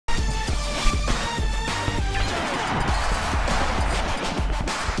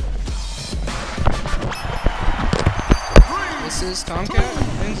versus Tomcat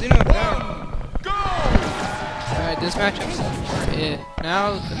and Xeno. Alright, this matchup so far.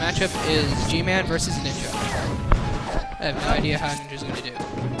 Now the matchup is G-Man versus Ninja. I have no idea how Ninja's going to do.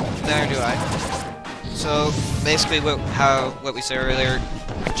 Neither do I. So basically, what we said earlier,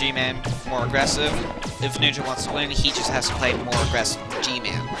 G-Man more aggressive. If Ninja wants to win, he just has to play more aggressive than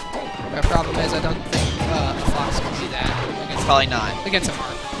G-Man. The problem is, I don't think Fox can do that. Probably not. Against a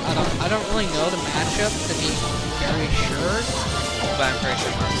Marth. I don't really know the matchup to be very sure. But I'm pretty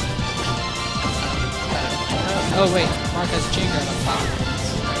sure Marth. Oh wait, Marth has a chain guard on top.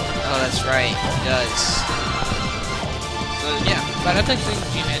 Oh, that's right. He does. So yeah, but I don't think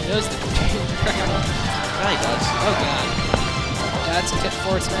G-Man knows the chain guard. Probably does. Oh god. That's a tip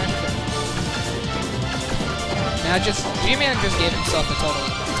forward smash. Now G-Man just gave himself a total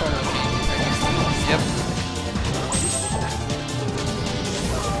advantage right here. Yep.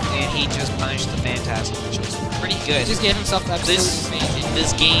 And he just punished the Phantasm, which was pretty good. He just gave himself absolute advantage.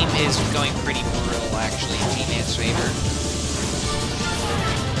 This game is going pretty brutal, actually, in G-Man's favor.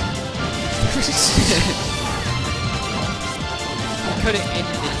 I could have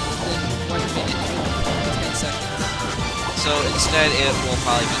ended it in 1 minute and 10 seconds. So instead, it will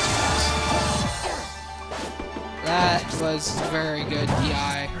probably be 2 minutes. That was very good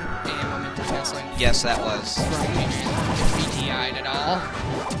DI and momentum canceling. Yes, that was. From G-Man. If he DI'd at all.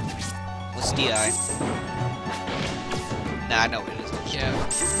 What's DI? Nah, I know what it is. Yeah.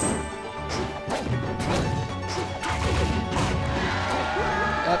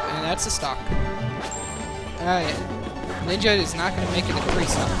 Yep, and that's a stock. Alright. Ninja is not going to make it a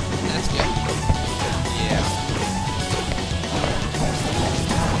 3-stock. That's good. Yeah.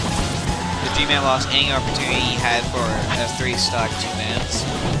 The G-Man lost any opportunity he had for a 3-stock 2-mans.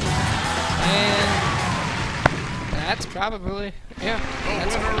 And that's probably, yeah.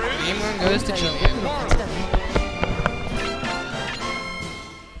 That's game 1 goes to G-Man.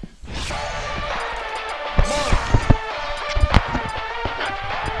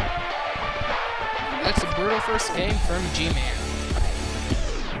 That's a brutal first game from G-Man.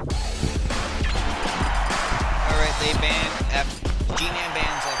 Alright, they ban G-Man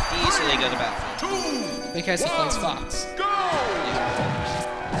bans FD, so they go to battlefield. Because he plays Fox.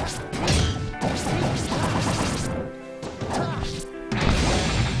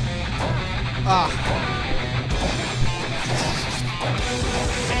 Ah.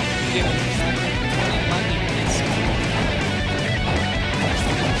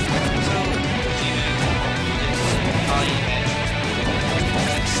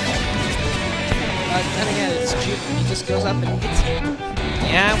 Then again, it's cheap. He just goes up and hits him.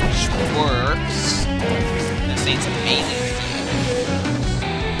 Yeah, which works. This thing's amazing.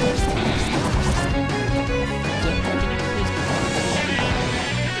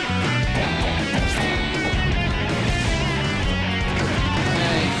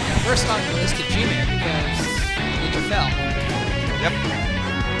 First on the list to G-Man because Ninja fell. Yep.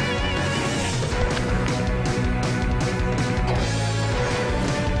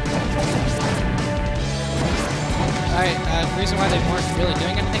 Alright, the reason why they weren't really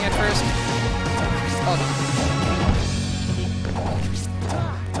doing anything at first. Hold on.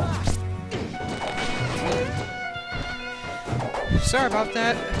 Sorry about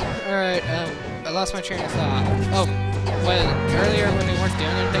that. Alright, I lost my train of thought. Oh. Well, earlier when they weren't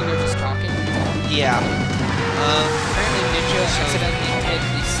doing anything, they were just talking. Yeah. Apparently Ninja accidentally hit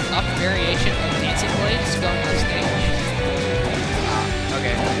this up variation of Dancing Blades going on stage.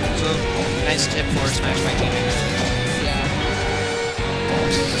 Okay. So, nice tip for smash by G-Man. Yeah.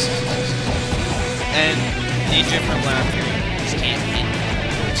 And Ninja from what I'm hearing just can't hit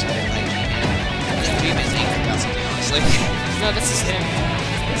something like G-Man. G-Man's angry about something, honestly. No, this is him.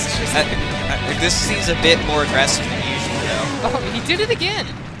 This is just this seems a bit more aggressive than usual, though. Oh, he did it again!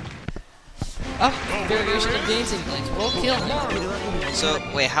 Oh, variation of Dancing Blades will kill him. So,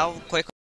 wait, how quick